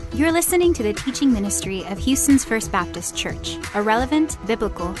You're listening to the teaching ministry of Houston's First Baptist Church, a relevant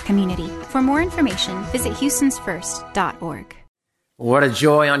biblical community. For more information, visit houstonsfirst.org. What a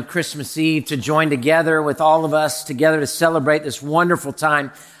joy on Christmas Eve to join together with all of us together to celebrate this wonderful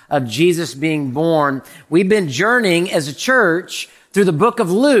time of Jesus being born. We've been journeying as a church through the book of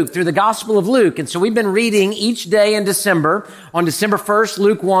Luke, through the Gospel of Luke. And so we've been reading each day in December. On December 1st,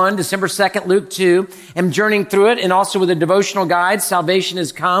 Luke 1, December 2nd, Luke 2, and journeying through it, and also with a devotional guide, Salvation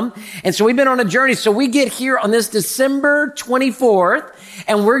Has Come. And so we've been on a journey. So we get here on this December 24th,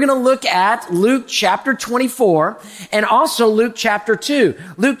 and we're going to look at Luke chapter 24 and also Luke chapter 2.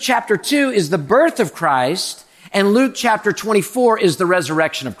 Luke chapter 2 is the birth of Christ, and Luke chapter 24 is the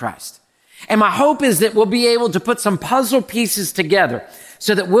resurrection of Christ. And my hope is that we'll be able to put some puzzle pieces together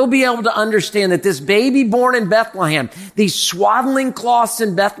so that we'll be able to understand that this baby born in Bethlehem, these swaddling cloths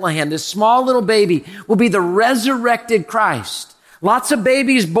in Bethlehem, this small little baby will be the resurrected Christ. Lots of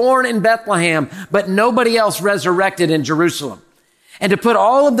babies born in Bethlehem, but nobody else resurrected in Jerusalem. And to put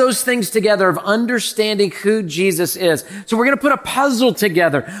all of those things together of understanding who Jesus is. So we're going to put a puzzle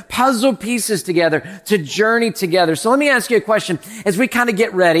together, puzzle pieces together to journey together. So let me ask you a question as we kind of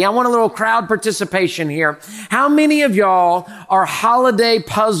get ready. I want a little crowd participation here. How many of y'all are holiday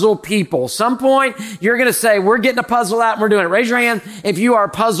puzzle people? Some point you're going to say, we're getting a puzzle out and we're doing it. Raise your hand if you are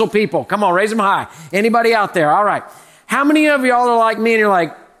puzzle people. Come on, raise them high. Anybody out there? All right. How many of y'all are like me and you're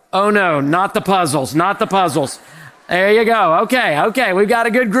like, oh no, not the puzzles, not the puzzles. There you go. Okay. We've got a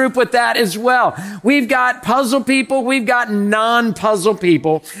good group with that as well. We've got puzzle people. We've got non-puzzle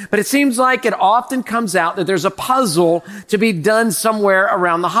people. But it seems like it often comes out that there's a puzzle to be done somewhere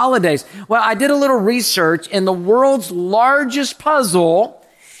around the holidays. Well, I did a little research, and the world's largest puzzle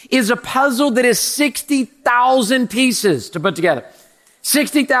is a puzzle that is 60,000 pieces to put together.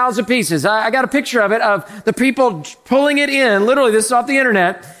 60,000 pieces. I got a picture of it, of the people pulling it in. Literally, this is off the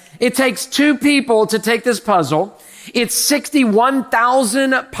internet. It takes 2 people to take this puzzle. It's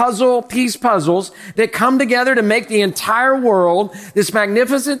 61,000 puzzles that come together to make the entire world, this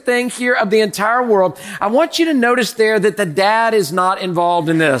magnificent thing here of the entire world. I want you to notice there that the dad is not involved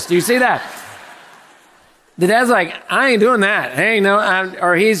in this. Do you see that? The dad's like, I ain't doing that. Hey, no,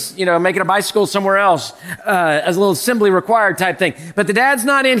 or he's, making a bicycle somewhere else, as a little assembly required type thing. But the dad's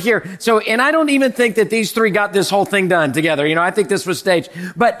not in here. So, and I don't even think that these 3 got this whole thing done together. I think this was staged.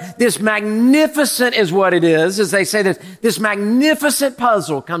 But this magnificent is what it is, as they say this magnificent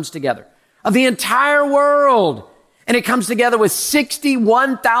puzzle comes together of the entire world. And it comes together with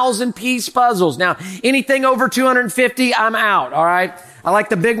 61,000 piece puzzles. Now, anything over 250, I'm out. All right. I like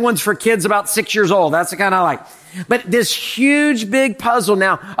the big ones for kids about 6 years old. That's the kind I like. But this huge, big puzzle.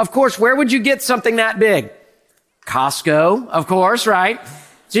 Now, of course, where would you get something that big? Costco, of course, right?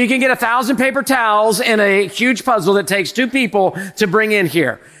 So you can get 1,000 paper towels and a huge puzzle that takes 2 people to bring in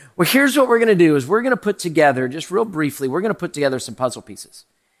here. Well, here's what we're going to do is we're going to put together, just real briefly, we're going to put together some puzzle pieces.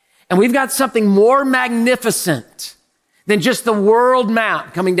 And we've got something more magnificent than just the world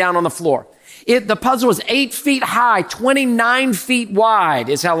map coming down on the floor. The puzzle is 8 feet high, 29 feet wide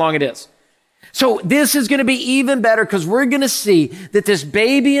is how long it is. So this is going to be even better because we're going to see that this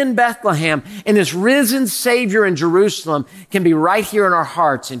baby in Bethlehem and this risen Savior in Jerusalem can be right here in our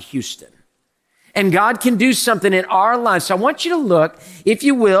hearts in Houston. And God can do something in our lives. So I want you to look, if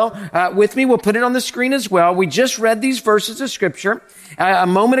you will, with me. We'll put it on the screen as well. We just read these verses of Scripture a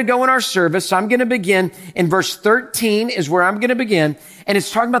moment ago in our service. So I'm going to begin in verse 13 is where I'm going to begin. And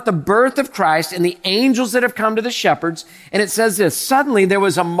it's talking about the birth of Christ and the angels that have come to the shepherds. And it says this, suddenly there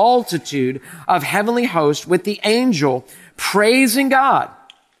was a multitude of heavenly hosts with the angel praising God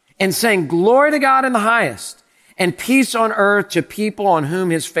and saying, glory to God in the highest and peace on earth to people on whom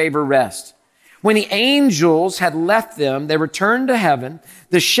his favor rests. When the angels had left them, they returned to heaven.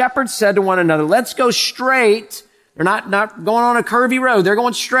 The shepherds said to one another, let's go straight. They're not going on a curvy road. They're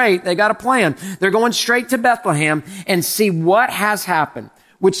going straight. They got a plan. They're going straight to Bethlehem and see what has happened,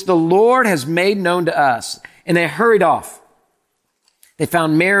 which the Lord has made known to us. And they hurried off. They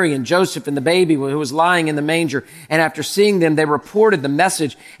found Mary and Joseph and the baby who was lying in the manger. And after seeing them, they reported the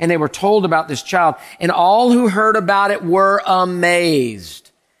message and they were told about this child. And all who heard about it were amazed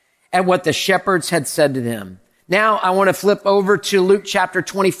at what the shepherds had said to them. Now I want to flip over to Luke chapter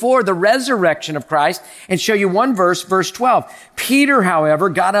 24, the resurrection of Christ, and show you one verse, verse 12. Peter, however,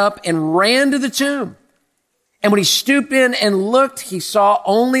 got up and ran to the tomb. And when he stooped in and looked, he saw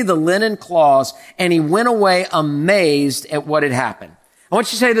only the linen cloths, and he went away amazed at what had happened. I want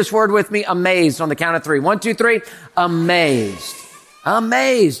you to say this word with me, amazed, on the count of 3. 1, 2, 3. Amazed.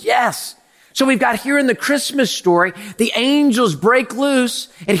 Amazed, yes. So we've got here in the Christmas story, the angels break loose,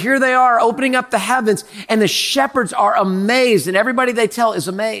 and here they are opening up the heavens, and the shepherds are amazed, and everybody they tell is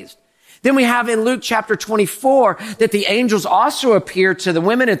amazed. Then we have in Luke chapter 24 that the angels also appear to the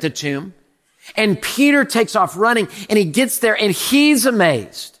women at the tomb, and Peter takes off running, and he gets there, and he's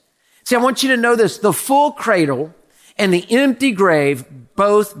amazed. See, I want you to know this. The full cradle and the empty grave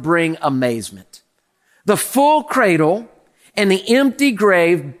both bring amazement. The full cradle and the empty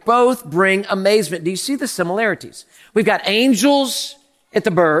grave both bring amazement. Do you see the similarities? We've got angels at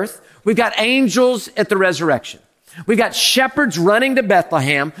the birth. We've got angels at the resurrection. We've got shepherds running to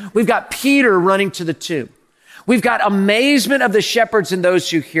Bethlehem. We've got Peter running to the tomb. We've got amazement of the shepherds and those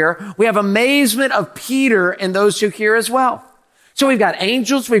who hear. We have amazement of Peter and those who hear as well. So we've got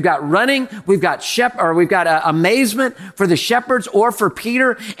angels, we've got running, we've got amazement for the shepherds or for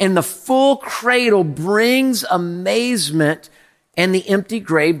Peter, and the full cradle brings amazement, and the empty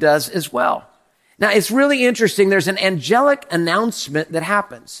grave does as well. Now, it's really interesting. There's an angelic announcement that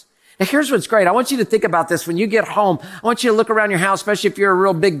happens. Now, here's what's great. I want you to think about this when you get home. I want you to look around your house, especially if you're a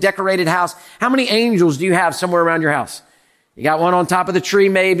real big decorated house. How many angels do you have somewhere around your house? You got one on top of the tree,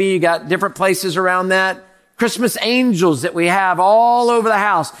 maybe. You got different places around that. Christmas angels that we have all over the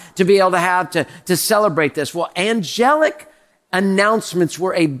house to be able to have to celebrate this. Well, angelic announcements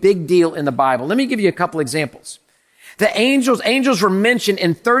were a big deal in the Bible. Let me give you a couple examples. The angels were mentioned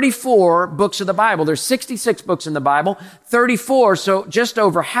in 34 books of the Bible. There's 66 books in the Bible. 34, so just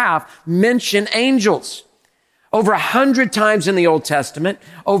over half, mention angels. Over 100 times in the Old Testament,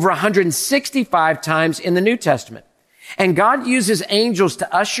 over 165 times in the New Testament. And God uses angels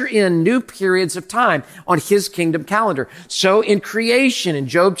to usher in new periods of time on his kingdom calendar. So in creation, in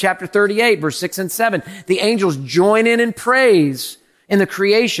Job chapter 38, verse 6 and 7, the angels join in praise in the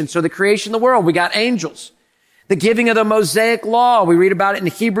creation. So the creation of the world, we got angels. The giving of the Mosaic law, we read about it in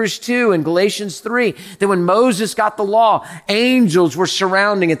Hebrews 2 and Galatians 3, that when Moses got the law, angels were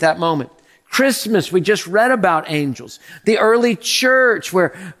surrounding at that moment. Christmas, we just read about angels. The early church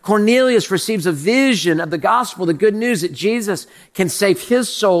where Cornelius receives a vision of the gospel, the good news that Jesus can save his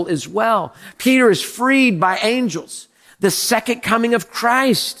soul as well. Peter is freed by angels. The second coming of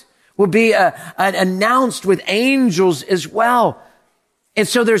Christ will be announced with angels as well. And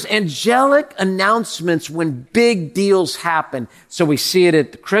so there's angelic announcements when big deals happen. So we see it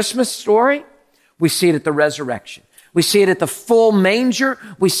at the Christmas story. We see it at the resurrection. We see it at the full manger.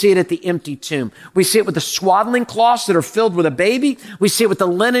 We see it at the empty tomb. We see it with the swaddling cloths that are filled with a baby. We see it with the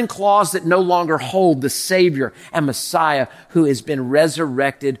linen cloths that no longer hold the Savior and Messiah who has been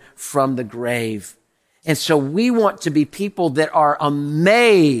resurrected from the grave. And so we want to be people that are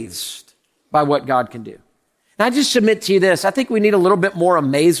amazed by what God can do. And I just submit to you this. I think we need a little bit more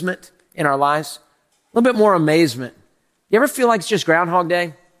amazement in our lives. A little bit more amazement. You ever feel like it's just Groundhog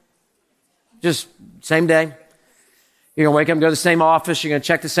Day? Just same day? You're going to wake up and go to the same office. You're going to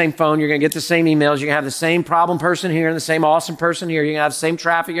check the same phone. You're going to get the same emails. You're going to have the same problem person here and the same awesome person here. You're going to have the same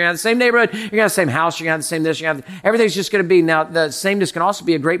traffic. You're going to have the same neighborhood. You're going to have the same house. You're going to have the same this. Everything's just going to be. Now, the sameness can also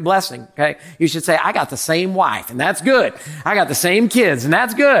be a great blessing, okay? You should say, I got the same wife, and that's good. I got the same kids, and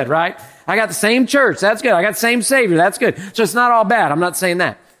that's good, right? I got the same church. That's good. I got the same Savior. That's good. So it's not all bad. I'm not saying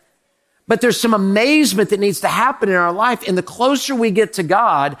that. But there's some amazement that needs to happen in our life, and the closer we get to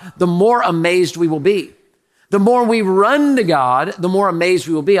God, the more amazed we will be. The more we run to God, the more amazed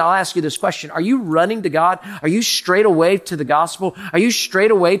we will be. I'll ask you this question. Are you running to God? Are you straight away to the gospel? Are you straight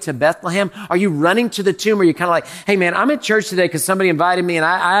away to Bethlehem? Are you running to the tomb? Or are you kind of like, hey man, I'm at church today because somebody invited me and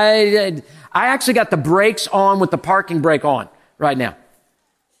I actually got the brakes on with the parking brake on right now.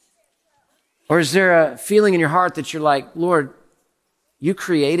 Or is there a feeling in your heart that you're like, Lord, you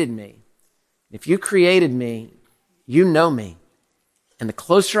created me. If you created me, you know me. And the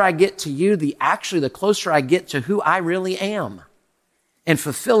closer I get to you, the closer I get to who I really am and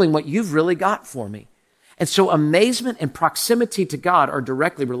fulfilling what you've really got for me. And so amazement and proximity to God are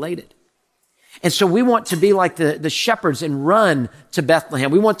directly related. And so we want to be like the shepherds and run to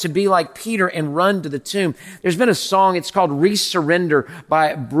Bethlehem. We want to be like Peter and run to the tomb. There's been a song, it's called Resurrender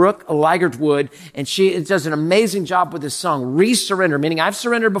by Brooke Ligertwood, and she does an amazing job with this song, Resurrender, meaning I've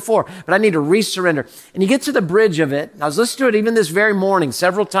surrendered before, but I need to resurrender. And you get to the bridge of it. I was listening to it even this very morning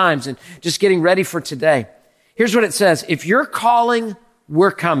several times and just getting ready for today. Here's what it says. If you're calling,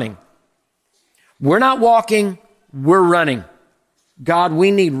 we're coming. We're not walking, we're running. God,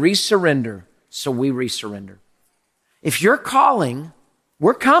 we need resurrender. So we resurrender. If you're calling,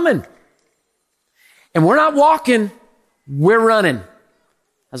 we're coming. And we're not walking, we're running. I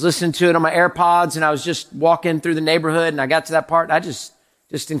was listening to it on my AirPods and I was just walking through the neighborhood and I got to that part and I just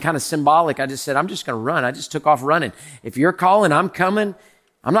in kind of symbolic, I just said, I'm just going to run. I just took off running. If you're calling, I'm coming.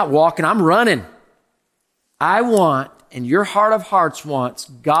 I'm not walking, I'm running. I want, and your heart of hearts wants,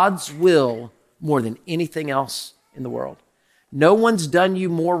 God's will more than anything else in the world. No one's done you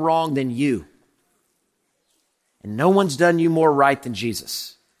more wrong than you. And no one's done you more right than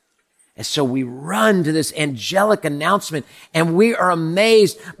Jesus. And so we run to this angelic announcement and we are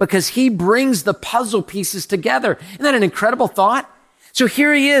amazed because he brings the puzzle pieces together. Isn't that an incredible thought? So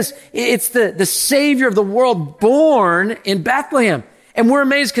here he is. It's the Savior of the world born in Bethlehem. And we're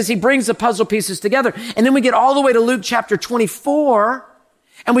amazed because he brings the puzzle pieces together. And then we get all the way to Luke chapter 24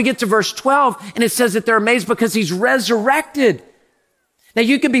 and we get to verse 12 and it says that they're amazed because he's resurrected. Now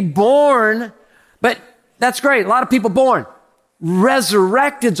you could be born, but that's great. A lot of people born.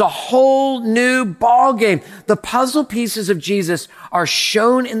 Resurrected's a whole new ball game. The puzzle pieces of Jesus are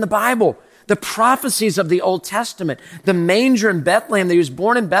shown in the Bible. The prophecies of the Old Testament, the manger in Bethlehem, that he was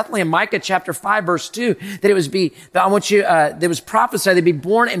born in Bethlehem, Micah chapter 5, verse 2, there was prophesied they'd be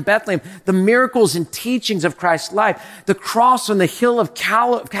born in Bethlehem. The miracles and teachings of Christ's life, the cross on the hill of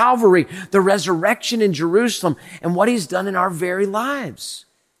Calvary, the resurrection in Jerusalem, and what he's done in our very lives.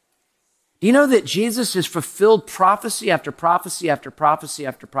 Do you know that Jesus has fulfilled prophecy after prophecy after prophecy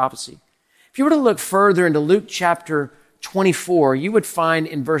after prophecy? If you were to look further into Luke chapter 24, you would find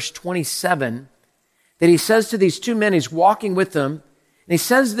in verse 27 that he says to these two men, he's walking with them, and he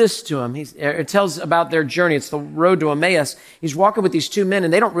says this to them. It tells about their journey. It's the road to Emmaus. He's walking with these two men,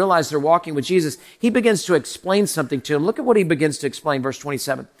 and they don't realize they're walking with Jesus. He begins to explain something to them. Look at what he begins to explain, verse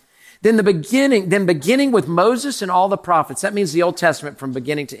 27. Then beginning with Moses and all the prophets, that means the Old Testament from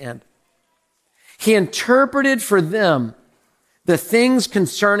beginning to end. He interpreted for them the things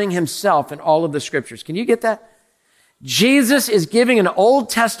concerning himself in all of the scriptures. Can you get that? Jesus is giving an Old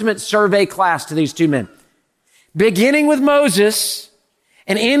Testament survey class to these two men. Beginning with Moses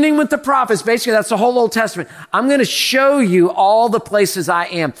and ending with the prophets. Basically, that's the whole Old Testament. I'm going to show you all the places I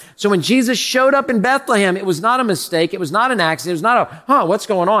am. So when Jesus showed up in Bethlehem, it was not a mistake. It was not an accident. It was not what's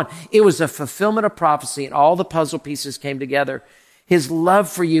going on? It was a fulfillment of prophecy, and all the puzzle pieces came together. His love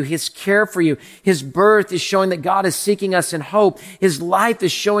for you, his care for you, his birth is showing that God is seeking us in hope. His life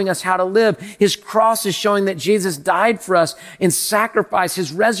is showing us how to live. His cross is showing that Jesus died for us in sacrifice.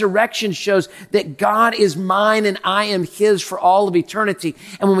 His resurrection shows that God is mine and I am his for all of eternity.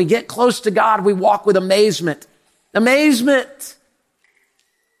 And when we get close to God, we walk with amazement. Amazement.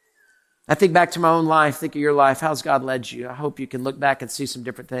 I think back to my own life, think of your life. How's God led you? I hope you can look back and see some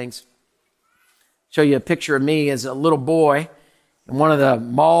different things. Show you a picture of me as a little boy in one of the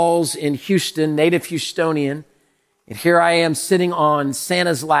malls in Houston, native Houstonian. And here I am sitting on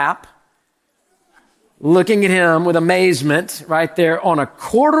Santa's lap, looking at him with amazement right there on a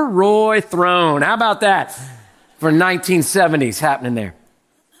corduroy throne. How about that for 1970s happening there?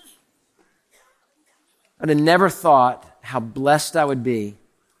 I'd have never thought how blessed I would be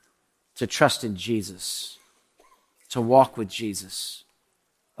to trust in Jesus, to walk with Jesus,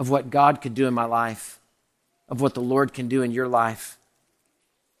 of what God could do in my life, of what the Lord can do in your life.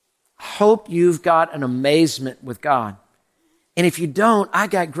 Hope you've got an amazement with God. And if you don't, I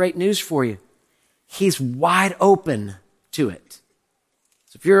got great news for you. He's wide open to it.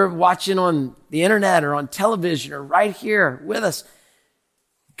 So if you're watching on the internet or on television or right here with us,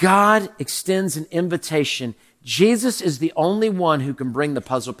 God extends an invitation. Jesus is the only one who can bring the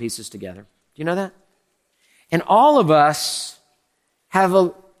puzzle pieces together. Do you know that? And all of us have a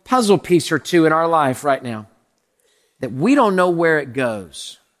puzzle piece or two in our life right now that we don't know where it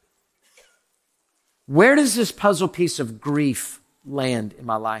goes. Where does this puzzle piece of grief land in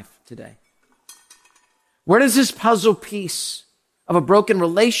my life today? Where does this puzzle piece of a broken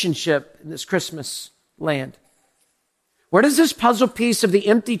relationship in this Christmas land? Where does this puzzle piece of the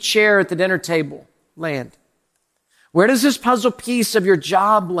empty chair at the dinner table land? Where does this puzzle piece of your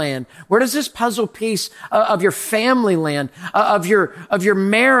job land? Where does this puzzle piece of your family land? Of your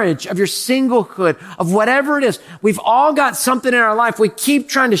marriage, of your singlehood, of whatever it is? We've all got something in our life. We keep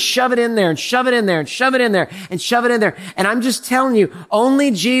trying to shove it in there and shove it in there and shove it in there and shove it in there. And I'm just telling you,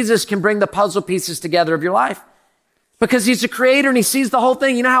 only Jesus can bring the puzzle pieces together of your life. Because he's the creator and he sees the whole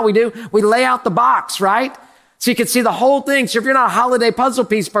thing. You know how we do? We lay out the box, right? So you can see the whole thing. So if you're not a holiday puzzle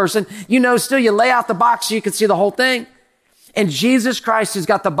piece person, you know still you lay out the box so you can see the whole thing. And Jesus Christ has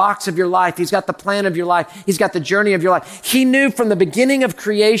got the box of your life. He's got the plan of your life. He's got the journey of your life. He knew from the beginning of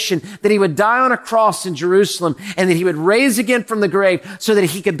creation that he would die on a cross in Jerusalem and that he would rise again from the grave so that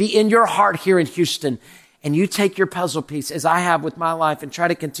he could be in your heart here in Houston. And you take your puzzle piece, as I have with my life, and try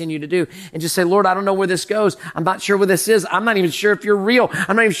to continue to do, and just say, Lord, I don't know where this goes. I'm not sure where this is. I'm not even sure if you're real.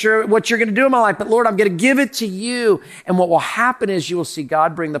 I'm not even sure what you're going to do in my life. But Lord, I'm going to give it to you. And what will happen is you will see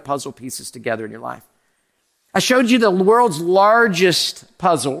God bring the puzzle pieces together in your life. I showed you the world's largest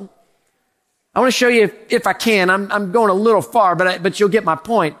puzzle. I want to show you, if I can, I'm going a little far, but you'll get my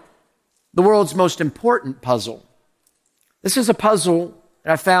point. The world's most important puzzle. This is a puzzle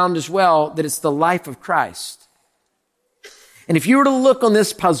that I found as well, that it's the life of Christ. And if you were to look on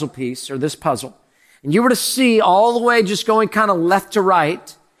this puzzle piece, or this puzzle, and you were to see all the way just going kind of left to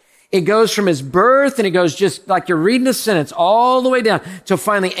right, it goes from his birth, and it goes just like you're reading a sentence all the way down till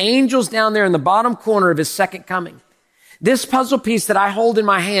finally angels down there in the bottom corner of his second coming. This puzzle piece that I hold in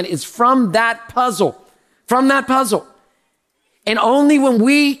my hand is from that puzzle. From that puzzle. And only when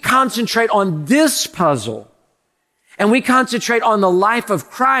we concentrate on this puzzle, and we concentrate on the life of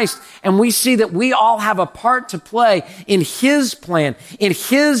Christ, and we see that we all have a part to play in his plan, in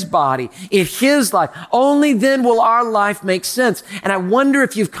his body, in his life, only then will our life make sense. And I wonder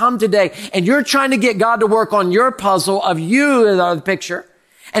if you've come today and you're trying to get God to work on your puzzle of you in the picture,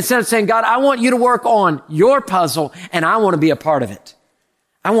 instead of saying, God, I want you to work on your puzzle and I want to be a part of it.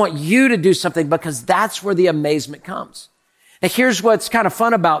 I want you to do something, because that's where the amazement comes. Now, here's what's kind of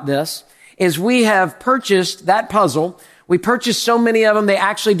fun about this is we have purchased that puzzle. We purchased so many of them, they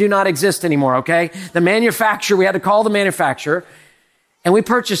actually do not exist anymore, okay? The manufacturer, we had to call the manufacturer, and we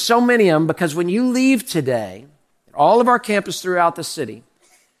purchased so many of them because when you leave today, all of our campus throughout the city,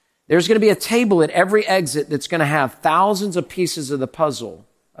 there's going to be a table at every exit that's going to have thousands of pieces of the puzzle,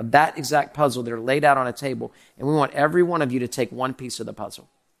 of that exact puzzle that are laid out on a table, and we want every one of you to take one piece of the puzzle.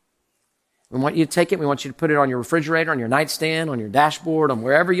 We want you to take it, we want you to put it on your refrigerator, on your nightstand, on your dashboard, on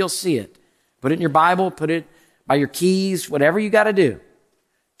wherever you'll see it. Put it in your Bible, put it by your keys, whatever you got to do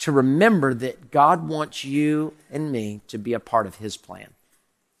to remember that God wants you and me to be a part of his plan.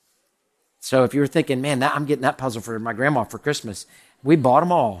 So if you're thinking, man, I'm getting that puzzle for my grandma for Christmas, we bought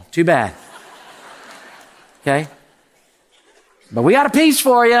them all. Too bad. Okay? But we got a piece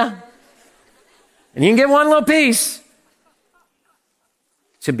for you. And you can get one little piece.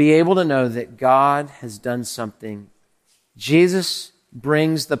 To be able to know that God has done something. Jesus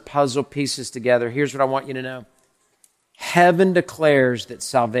brings the puzzle pieces together. Here's what I want you to know. Heaven declares that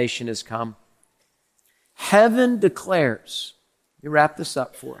salvation has come. Heaven declares, let me wrap this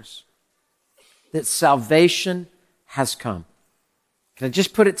up for us, that salvation has come. Can I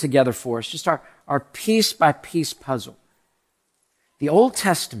just put it together for us? Just our piece by piece puzzle. The Old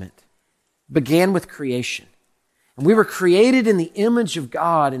Testament began with creation. And we were created in the image of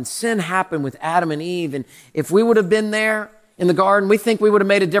God, and sin happened with Adam and Eve. And if we would have been there in the garden, we think we would have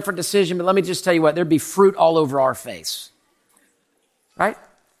made a different decision. But let me just tell you what, there'd be fruit all over our face. Right?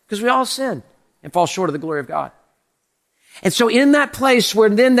 Because we all sin and fall short of the glory of God. And so in that place where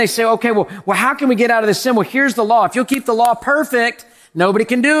then they say, okay, well, how can we get out of this sin? Well, here's the law. If you'll keep the law perfect, nobody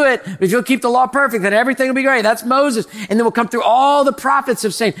can do it. But if you'll keep the law perfect, then everything will be great. That's Moses. And then we'll come through all the prophets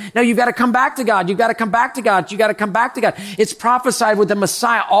of saying, no, you've got to come back to God. You've got to come back to God. You've got to come back to God. It's prophesied with the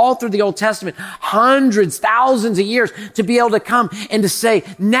Messiah all through the Old Testament, hundreds, thousands of years to be able to come and to say,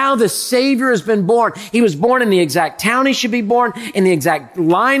 now the Savior has been born. He was born in the exact town he should be born, in the exact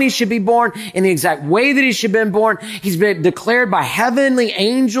line he should be born, in the exact way that he should have been born. He's been declared by heavenly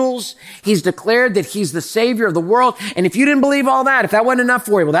angels. He's declared that he's the Savior of the world. And if you didn't believe all that, if that wasn't enough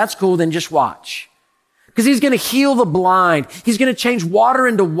for you, well, that's cool, then just watch. Because he's going to heal the blind. He's going to change water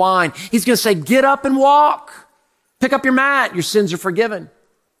into wine. He's going to say, get up and walk. Pick up your mat. Your sins are forgiven.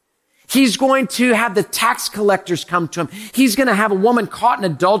 He's going to have the tax collectors come to him. He's going to have a woman caught in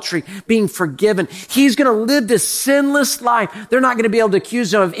adultery being forgiven. He's going to live this sinless life. They're not going to be able to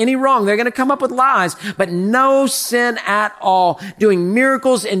accuse him of any wrong. They're going to come up with lies, but no sin at all, doing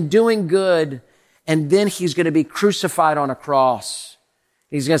miracles and doing good. And then he's going to be crucified on a cross.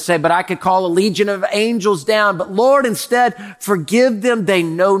 He's going to say, but I could call a legion of angels down, but Lord, instead, forgive them. They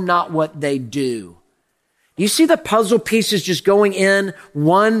know not what they do. Do you see the puzzle pieces just going in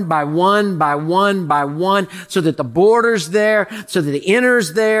one by one by one by one so that the border's there, so that the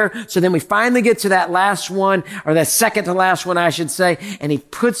inner's there, so then we finally get to that last one, or that second to last one, I should say, and he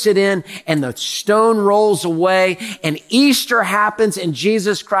puts it in and the stone rolls away and Easter happens and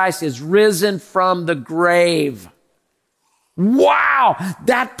Jesus Christ is risen from the grave. Wow,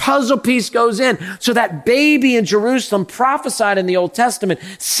 that puzzle piece goes in. So that baby in Jerusalem prophesied in the Old Testament,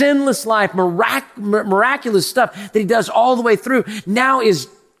 sinless life, miraculous stuff that he does all the way through, now is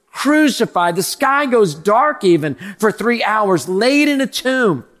crucified. The sky goes dark even for 3 hours, laid in a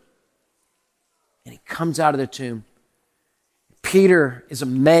tomb. And he comes out of the tomb. Peter is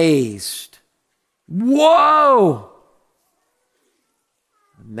amazed. Whoa!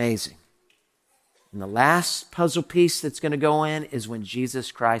 Amazing. And the last puzzle piece that's going to go in is when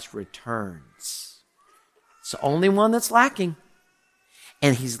Jesus Christ returns. It's the only one that's lacking.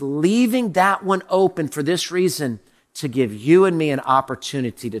 And he's leaving that one open for this reason, to give you and me an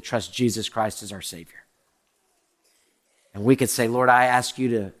opportunity to trust Jesus Christ as our Savior. And we could say, Lord, I ask you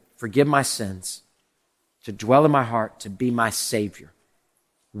to forgive my sins, to dwell in my heart, to be my Savior.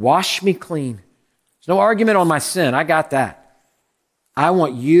 Wash me clean. There's no argument on my sin. I got that. I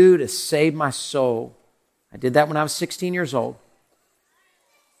want you to save my soul. I did that when I was 16 years old.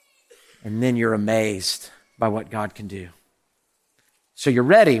 And then you're amazed by what God can do. So you're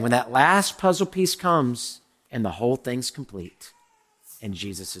ready when that last puzzle piece comes and the whole thing's complete and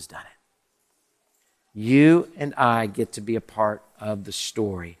Jesus has done it. You and I get to be a part of the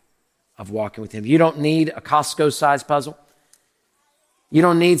story of walking with him. You don't need a Costco-sized puzzle. You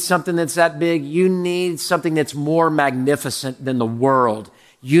don't need something that's that big. You need something that's more magnificent than the world.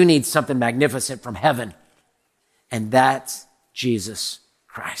 You need something magnificent from heaven. And that's Jesus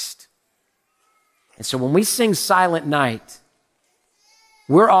Christ. And so when we sing Silent Night,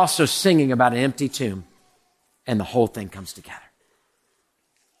 we're also singing about an empty tomb, and the whole thing comes together.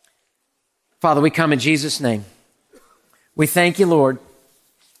 Father, we come in Jesus' name. We thank you, Lord,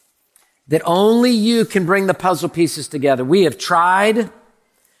 that only you can bring the puzzle pieces together. We have tried.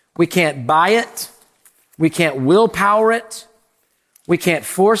 We can't buy it. We can't willpower it. We can't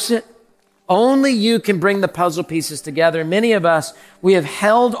force it. Only you can bring the puzzle pieces together. Many of us, we have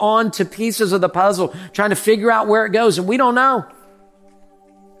held on to pieces of the puzzle, trying to figure out where it goes, and we don't know.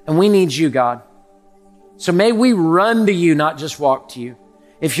 And we need you, God. So may we run to you, not just walk to you.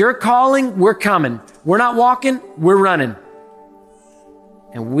 If you're calling, we're coming. We're not walking, we're running.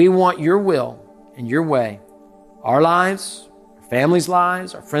 And we want your will and your way. Our lives, our families'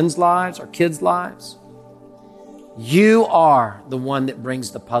 lives, our friends' lives, our kids' lives. You are the one that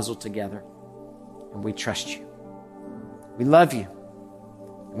brings the puzzle together. And we trust you. We love you.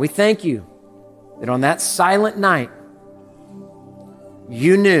 And we thank you that on that silent night,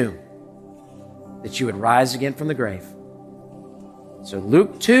 you knew that you would rise again from the grave. So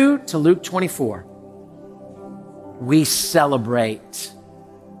Luke 2 to Luke 24, we celebrate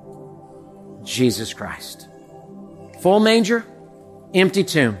Jesus Christ. Full manger, empty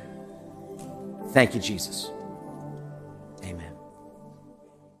tomb. Thank you, Jesus. Amen.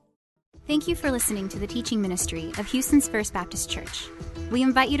 Thank you for listening to the teaching ministry of Houston's First Baptist Church. We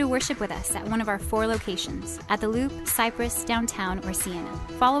invite you to worship with us at one of our 4 locations, at The Loop, Cypress, Downtown, or Sienna.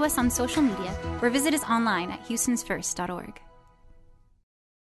 Follow us on social media or visit us online at houstonsfirst.org.